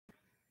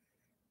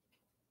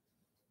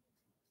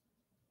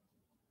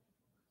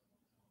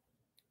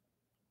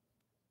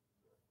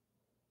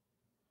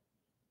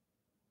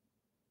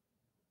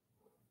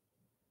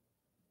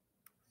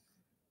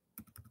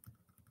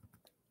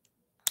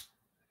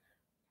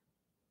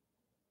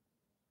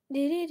I'm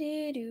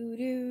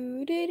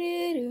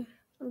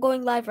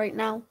going live right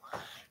now.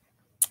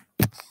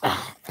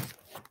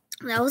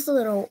 That was a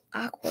little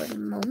awkward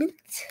moment.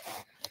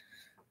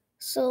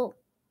 So,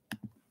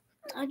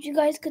 as you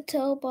guys could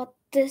tell about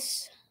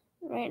this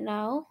right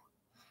now,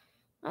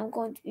 I'm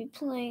going to be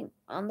playing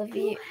on the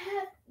video. You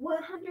have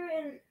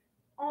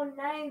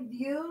 109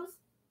 views?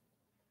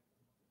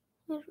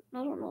 I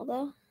don't know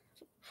that.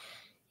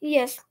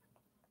 Yes.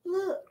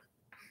 Look.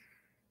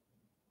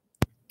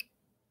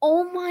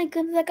 Oh my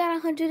goodness, I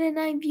got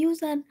 109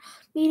 views on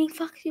Meeting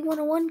Foxy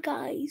 101,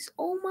 guys.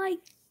 Oh my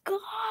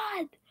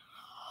god.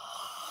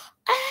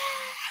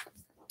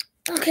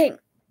 Okay.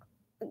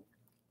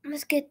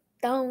 Let's get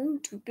down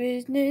to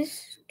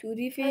business. To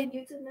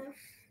defeat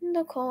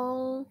the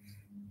call.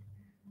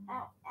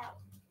 Ow, ow.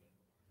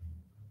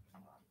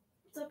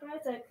 So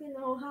guys, I cleaned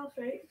the whole house,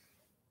 right?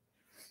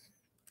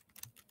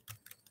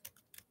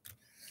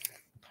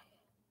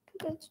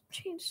 Let's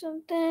change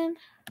something.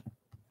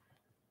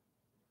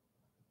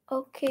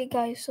 Okay,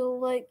 guys, so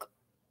like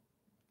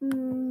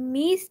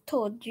me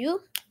told you,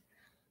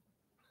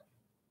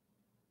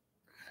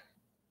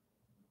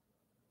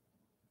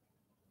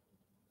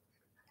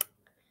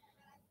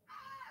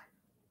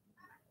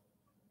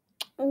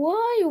 why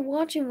are you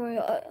watching my?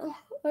 Are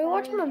you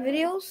watching my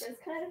videos?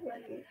 It's kind of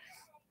lucky.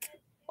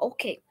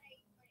 Okay.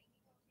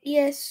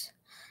 Yes,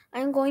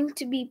 I'm going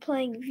to be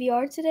playing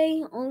VR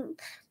today,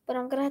 but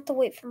I'm gonna have to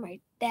wait for my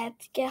dad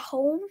to get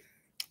home.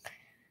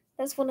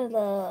 That's one of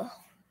the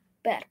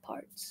bad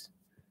parts.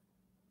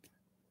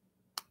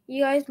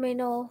 You guys may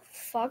know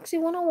Foxy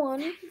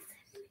 101.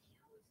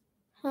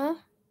 Huh?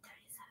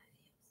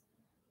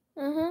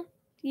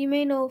 You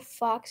may know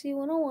Foxy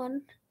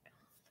 101.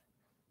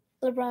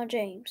 LeBron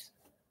James.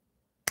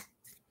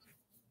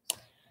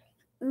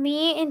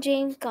 Me and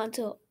James got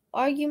into an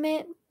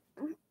argument,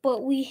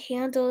 but we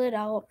handled it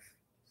out.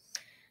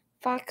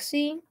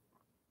 Foxy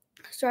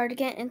started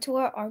getting into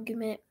our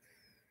argument,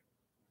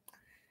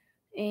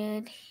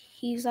 and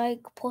he's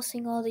like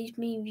posting all these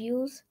mean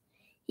views.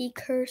 He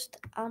cursed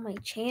on my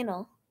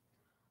channel.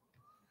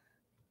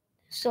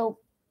 So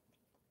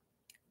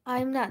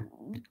I'm not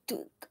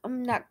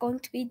going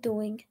to be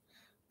doing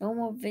no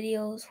more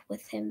videos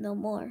with him no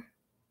more.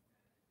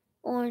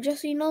 Or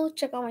just so you know,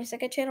 check out my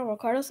second channel,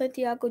 Ricardo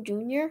Santiago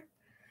Jr.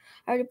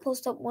 I already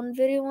posted up one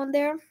video on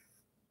there.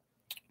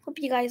 Hope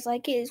you guys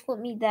like it. It's with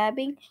me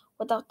dabbing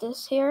without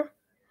this hair.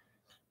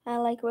 I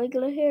like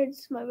regular hair. This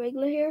is my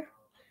regular hair.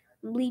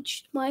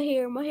 Bleached my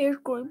hair. My hair's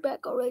growing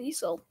back already,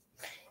 so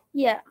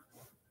yeah.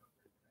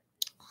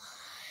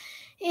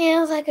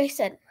 And like I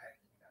said,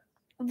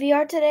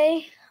 VR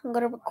today. I'm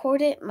gonna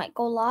record it. Might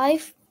go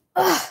live.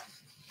 Ugh.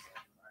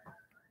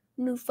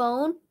 New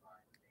phone.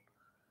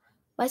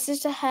 My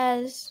sister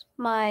has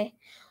my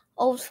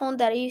old phone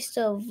that I used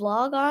to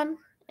vlog on,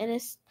 and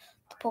it's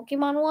the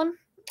Pokemon one.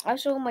 I'll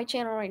show you my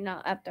channel right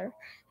now after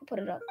I put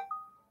it up.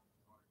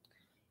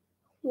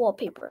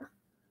 Wallpaper.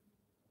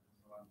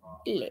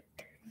 Lit.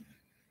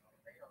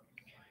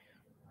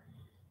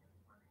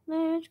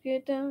 Let's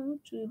get down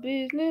to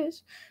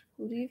business.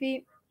 Who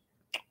defeat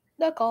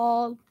the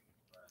call?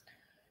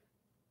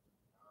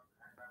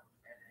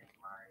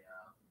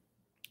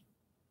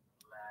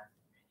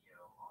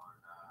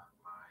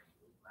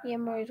 Yeah,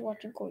 Murray's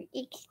watching Corey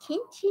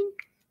Extension.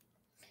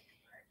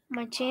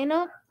 My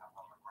channel.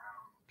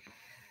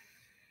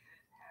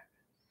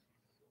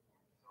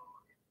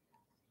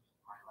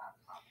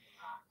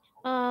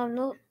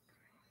 No.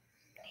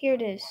 Here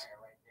it is.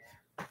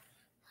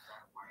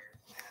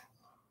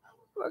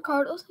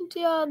 Ricardo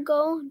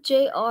Santiago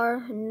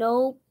Jr.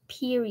 No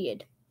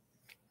period.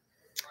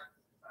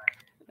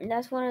 And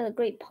that's one of the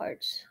great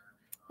parts.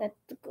 Let's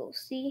go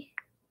see.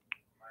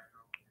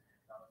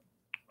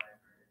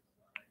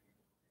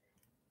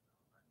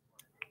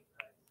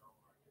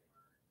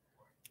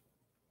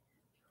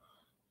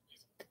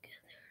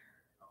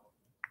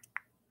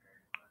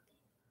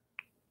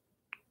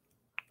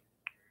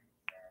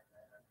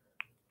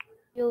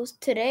 Videos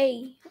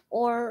today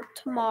or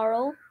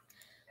tomorrow.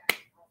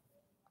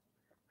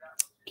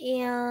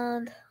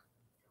 And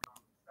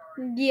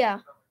yeah,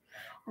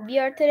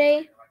 VR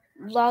today.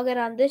 Vlog it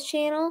on this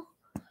channel.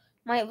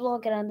 Might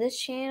vlog it on this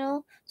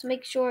channel. So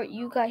make sure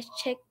you guys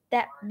check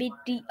that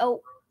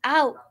video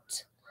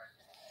out.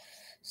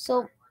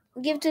 So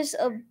give this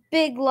a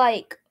big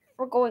like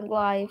for going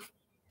live.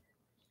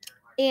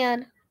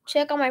 And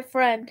check out my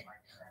friend,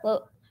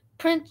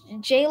 Prince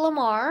J.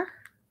 Lamar.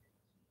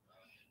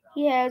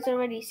 He has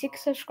already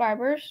 6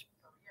 subscribers.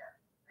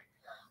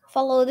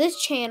 Follow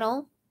this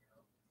channel.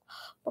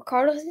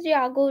 Ricardo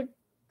Santiago.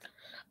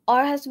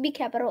 R has to be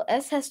capital.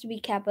 S has to be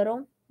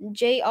capital.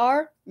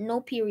 JR,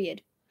 no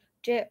period.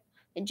 J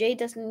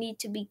doesn't need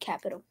to be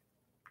capital.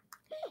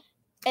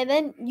 And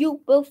then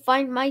you will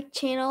find my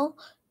channel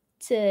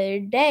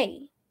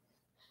today.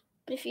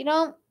 But if you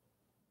don't,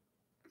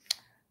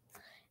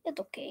 it's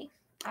okay.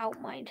 I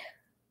don't mind.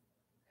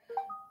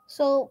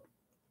 So,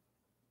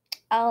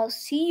 I'll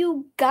see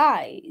you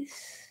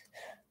guys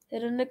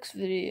in the next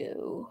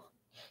video.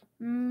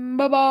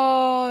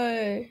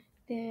 Bye-bye.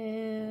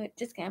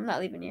 Just kidding. I'm not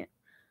leaving yet.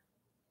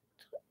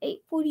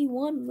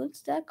 8:41.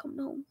 When's Dad coming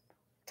home?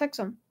 Text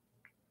him.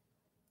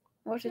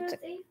 What's it? It's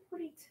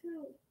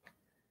 8:42.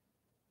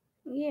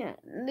 Yeah,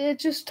 it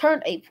just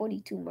turned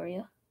 8:42,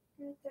 Maria.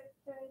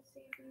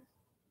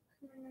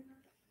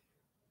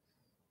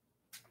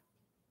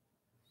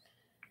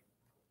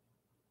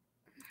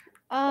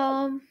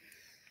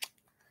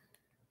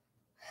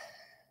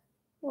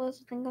 What was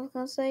the thing I was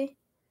gonna say?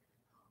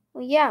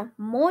 Well, yeah,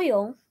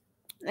 Moyo.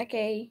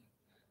 Okay.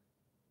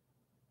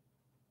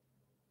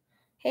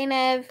 Hey,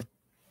 Nev.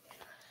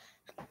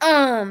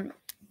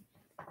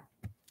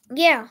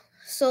 Yeah.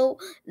 So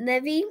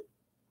Nevi,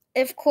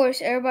 of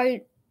course,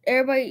 everybody,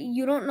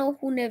 you don't know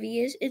who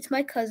Nevi is. It's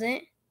my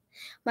cousin,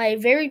 my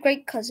very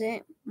great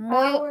cousin.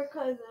 Moyo. Our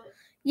cousin.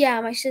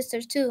 Yeah, my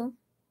sister too.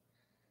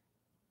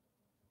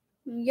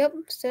 Yep,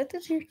 sister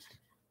too.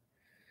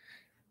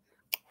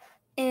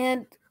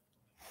 And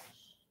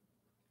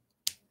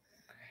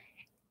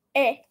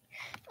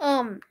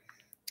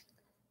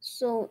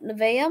so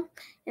Nevaeh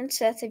and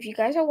Seth, if you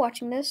guys are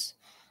watching this,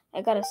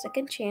 I got a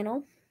second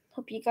channel.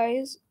 Hope you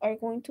guys are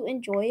going to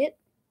enjoy it.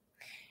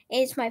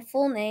 It's my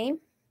full name.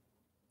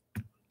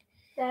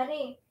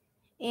 Daddy.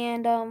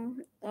 And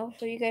I'll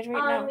show you guys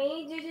right now.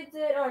 Me, Gigi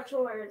did our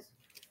chores.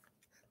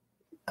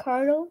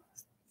 Cardo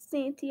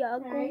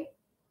Santiago Right.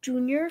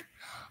 Jr.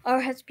 R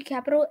has to be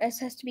capital, S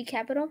has to be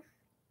capital.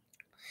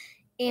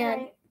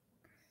 And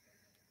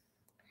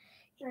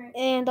Right.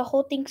 and the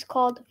whole thing's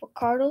called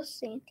Ricardo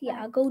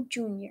Santiago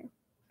Jr.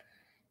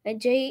 A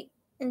J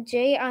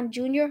on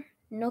Junior,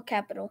 no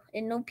capital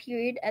and no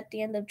period at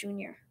the end of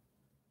Junior.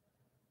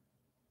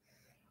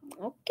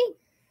 Okay.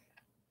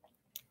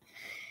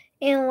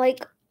 And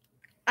like,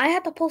 I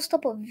had to post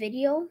up a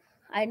video.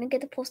 I didn't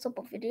get to post up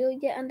a video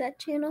yet on that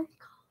channel.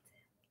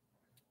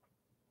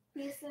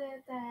 He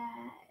said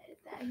that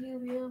he'll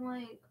be in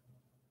like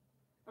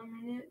a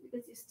minute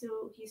because he's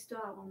still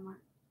at Walmart.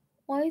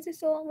 Why is it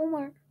still at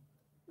Walmart?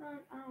 I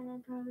don't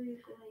know, probably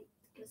like to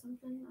get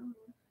something. I don't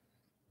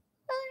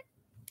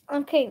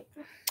know. Okay.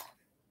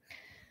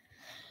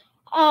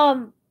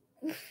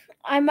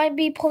 I might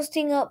be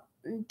posting up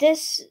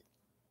this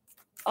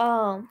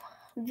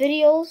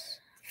videos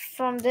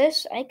from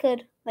this. I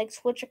could like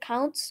switch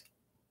accounts.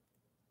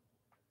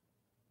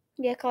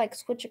 Yeah, I could like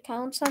switch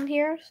accounts on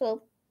here.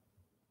 So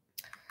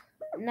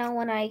now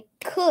when I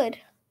could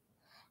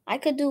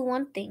do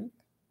one thing.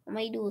 I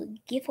might do a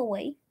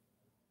giveaway.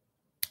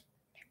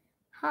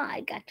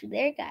 I got you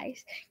there,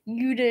 guys.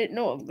 You didn't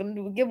know I'm gonna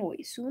do a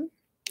giveaway soon.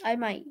 I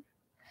might.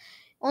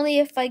 Only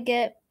if I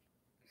get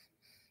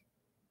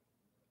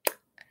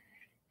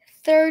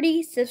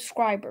 30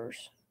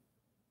 subscribers.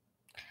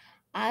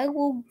 I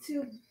will.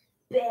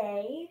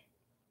 Tobay.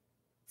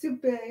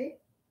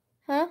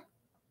 Huh?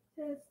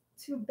 That's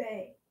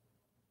tobay.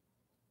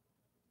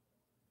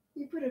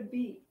 You put a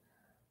B.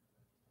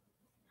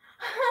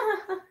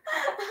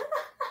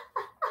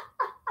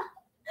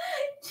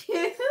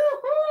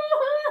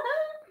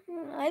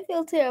 I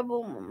feel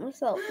terrible about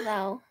myself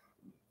now.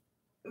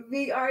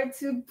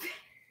 VR2.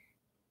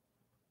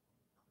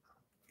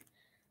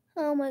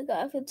 Oh my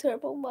god, I feel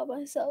terrible about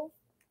myself.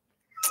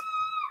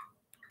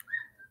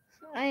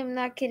 I am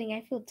not kidding.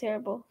 I feel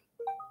terrible.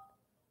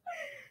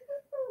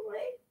 Oh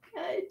my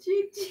god,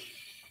 Gigi.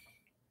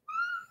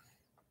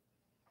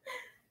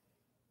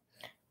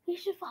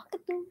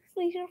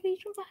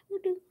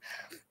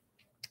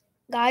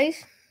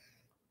 Guys,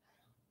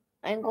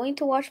 I'm going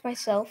to watch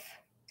myself.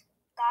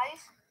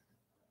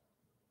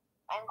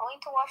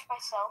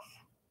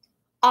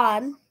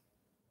 On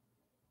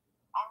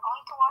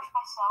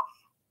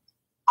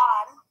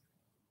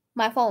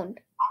my phone.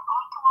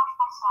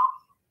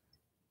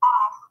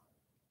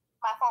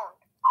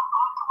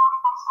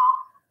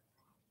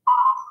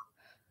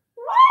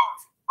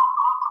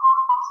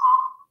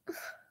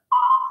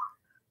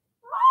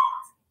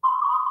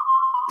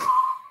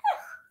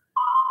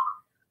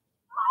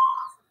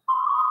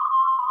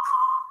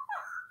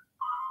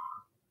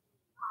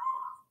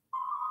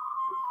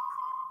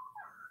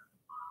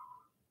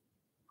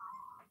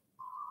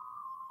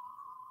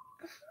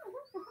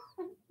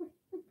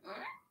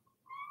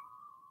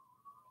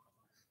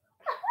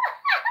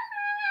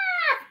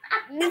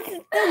 This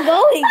is still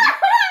going.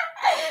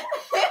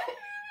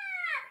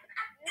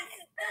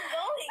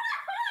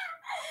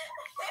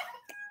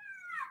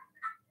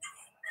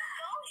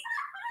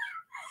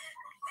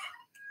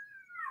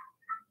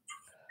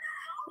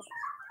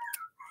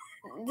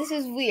 This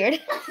is weird.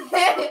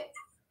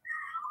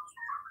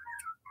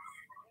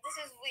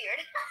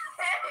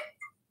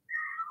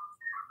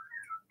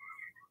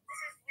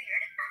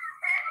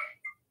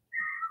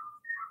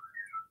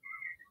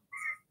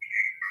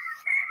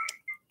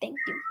 Thank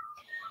you.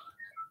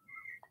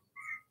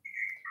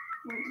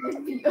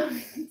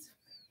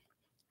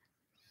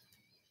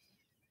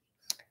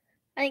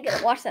 I ain't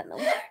gonna watch that no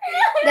more.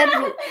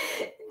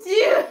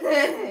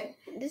 Dude.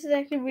 This is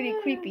actually really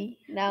creepy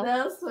now.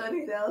 That was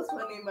funny,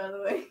 by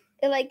the way.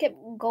 It like kept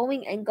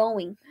going and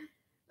going.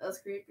 That's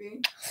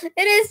creepy.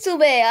 It is too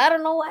bad. I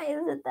don't know why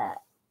is it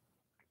that.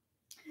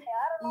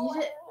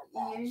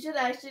 You should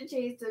actually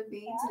change the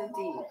B to the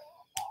D.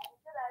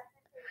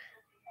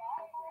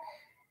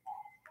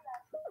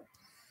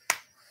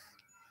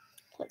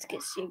 Let's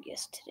get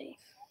serious today.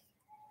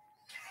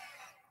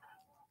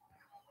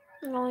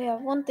 I only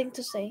have one thing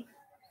to say.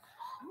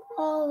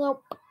 Oh,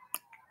 no.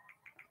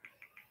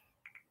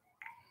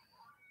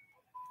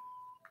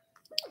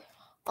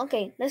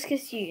 Okay, let's get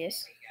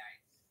serious.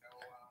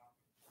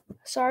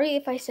 Sorry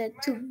if I said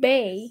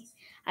tobay.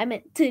 I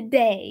meant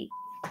today.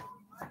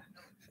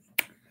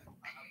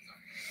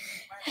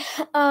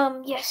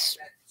 Yes.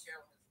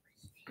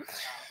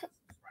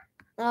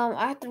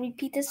 I have to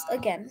repeat this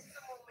again.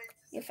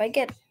 If I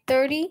get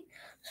 30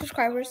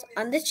 subscribers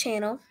on this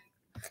channel,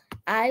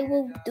 I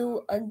will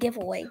do a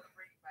giveaway.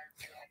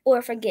 Or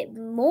if I get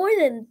more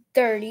than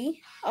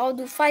 30, I'll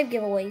do 5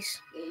 giveaways.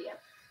 Yeah.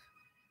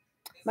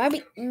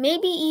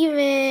 Maybe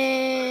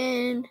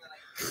even,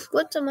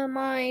 what's on my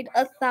mind,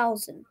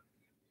 1,000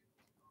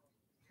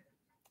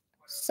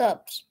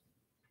 subs.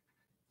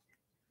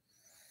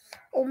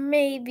 Or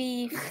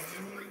maybe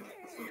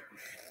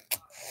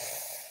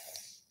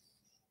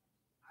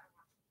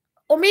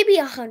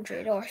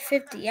 100 or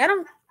 50. I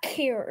don't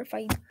care if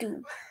I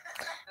do.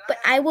 But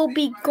I will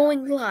be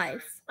going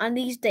live on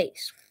these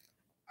days.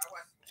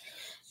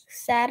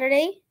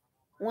 Saturday,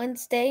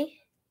 Wednesday.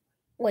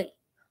 Wait,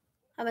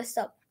 I messed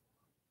up.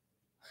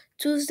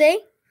 Tuesday,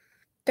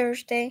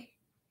 Thursday,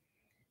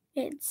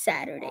 and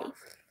Saturday.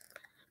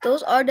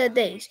 Those are the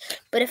days.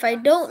 But if I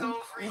don't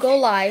go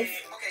live.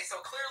 Okay, so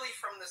clearly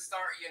from the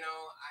start,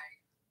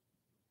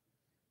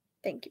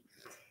 Thank you.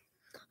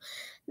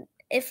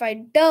 If I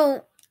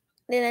don't,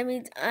 then that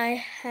means I'm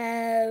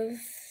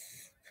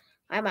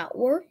at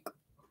work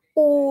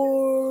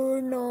or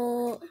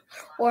no,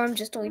 or I'm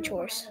just doing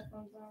chores.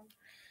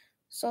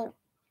 So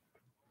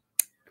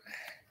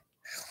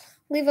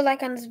leave a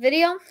like on this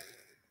video,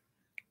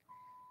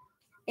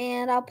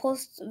 and I'll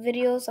post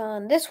videos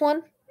on this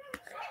one.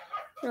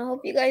 And I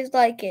hope you guys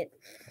like it.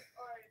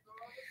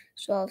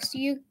 So I'll see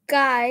you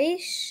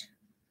guys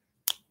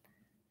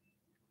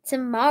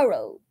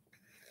tomorrow.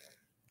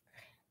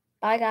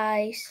 Bye,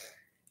 guys.